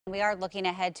We are looking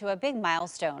ahead to a big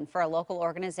milestone for a local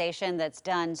organization that's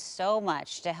done so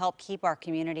much to help keep our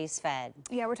communities fed.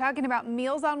 Yeah, we're talking about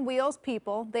Meals on Wheels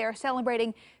people. They are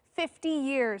celebrating 50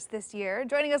 years this year.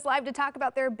 Joining us live to talk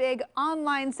about their big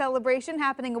online celebration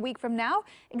happening a week from now,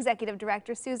 Executive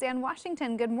Director Suzanne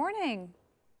Washington. Good morning.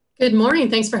 Good morning.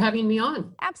 Thanks for having me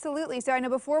on. Absolutely. So I know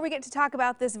before we get to talk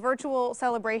about this virtual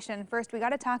celebration, first we got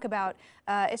to talk about,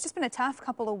 it's just been a tough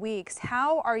couple of weeks.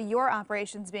 How are your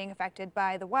operations being affected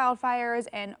by the wildfires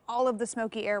and all of the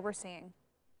smoky air we're seeing?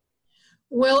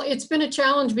 Well, it's been a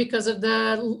challenge because of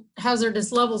the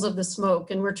hazardous levels of the smoke,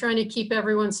 and we're trying to keep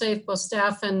everyone safe, both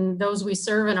staff and those we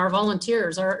serve and our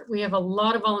volunteers. We have a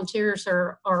lot of volunteers who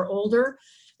are older,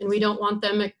 and we don't want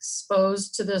them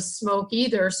exposed to the smoke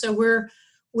either. So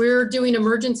we're doing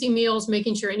emergency meals,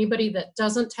 making sure anybody that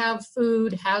doesn't have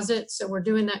food has it. So we're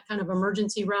doing that kind of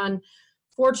emergency run.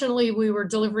 Fortunately, we were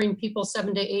delivering people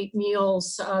 7 to 8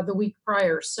 meals the week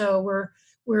prior. So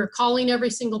we're calling every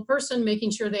single person,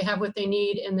 making sure they have what they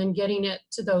need, and then getting it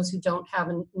to those who don't have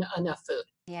enough food.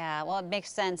 Yeah, well, it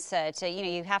makes sense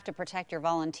you have to protect your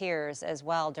volunteers as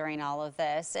well during all of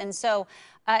this. And so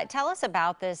tell us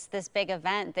about this big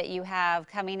event that you have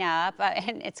coming up.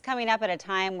 And it's coming up at a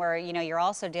time where, you're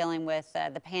also dealing with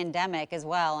the pandemic as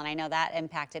well. And I know that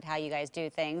impacted how you guys do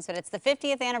things. But it's the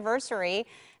 50th anniversary,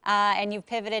 and you've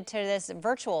pivoted to this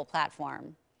virtual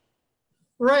platform.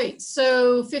 Right.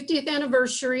 So 50th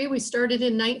anniversary, we started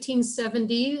in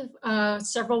 1970.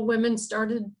 Several women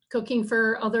started cooking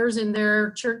for others in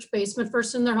their church basement,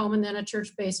 first in their home and then a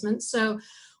church basement. So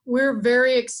we're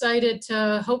very excited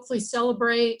to hopefully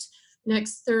celebrate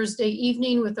next Thursday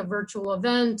evening with a virtual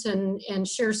event and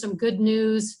share some good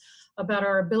news about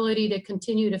our ability to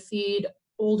continue to feed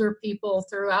older people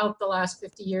throughout the last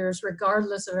 50 years,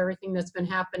 regardless of everything that's been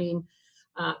happening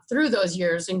through those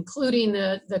years, including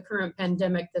the current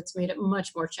pandemic that's made it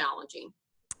much more challenging.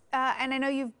 And I know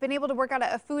you've been able to work out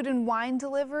a food and wine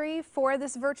delivery for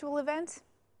this virtual event.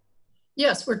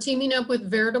 Yes, we're teaming up with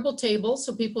Veritable Tables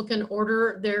so people can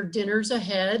order their dinners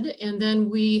ahead. And then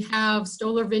we have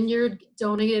Stoller Vineyard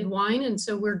donated wine. And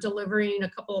so we're delivering a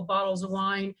couple of bottles of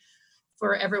wine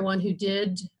for everyone who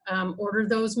did order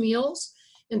those meals.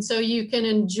 And so you can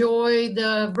enjoy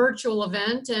the virtual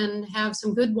event and have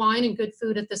some good wine and good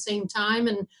food at the same time.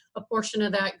 And a portion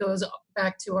of that goes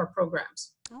back to our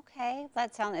programs. Okay,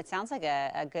 it sounds like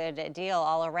a good deal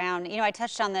all around. I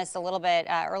touched on this a little bit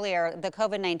earlier, the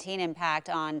COVID-19 impact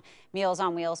on Meals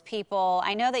on Wheels people.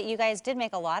 I know that you guys did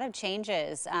make a lot of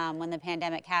changes when the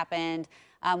pandemic happened.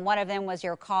 One of them was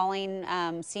you're calling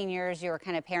seniors, you were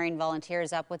kind of pairing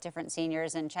volunteers up with different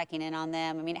seniors and checking in on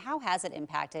them. I mean, how has it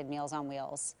impacted Meals on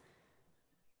Wheels?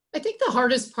 I think the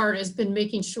hardest part has been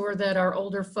making sure that our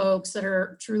older folks that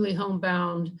are truly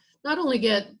homebound not only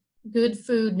get good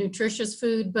food, nutritious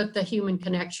food, but the human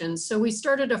connections. So we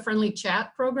started a friendly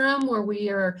chat program where we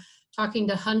are talking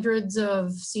to hundreds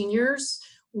of seniors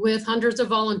with hundreds of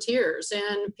volunteers,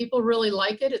 and people really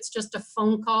like it. It's just a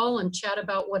phone call and chat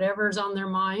about whatever's on their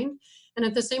mind. And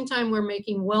at the same time, we're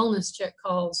making wellness check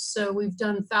calls. So we've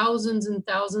done thousands and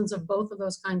thousands of both of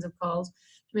those kinds of calls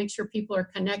to make sure people are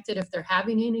connected. If they're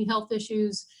having any health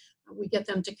issues, we get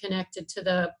them to connected to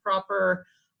the proper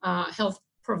health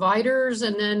providers.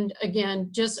 And then again,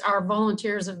 just our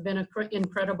volunteers have been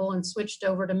incredible and switched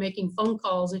over to making phone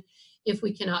calls if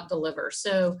we cannot deliver.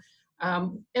 So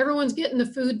everyone's getting the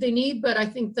food they need, but I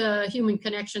think the human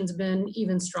connection's been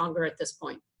even stronger at this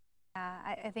point.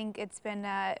 I think it's been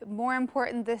more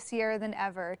important this year than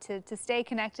ever to stay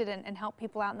connected and help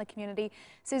people out in the community.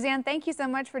 Suzanne, thank you so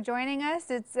much for joining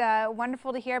us. It's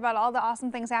wonderful to hear about all the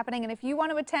awesome things happening. And if you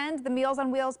want to attend the Meals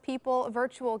on Wheels People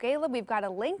virtual gala, we've got a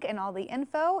link and all the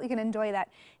info. You can enjoy that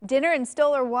dinner and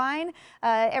Stoller wine.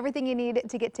 Everything you need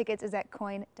to get tickets is at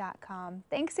coin.com.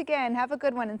 Thanks again. Have a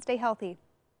good one and stay healthy.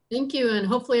 Thank you. And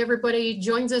hopefully everybody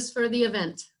joins us for the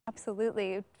event.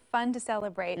 Absolutely. Fun to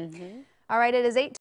celebrate. Mm-hmm. All right, it is 8.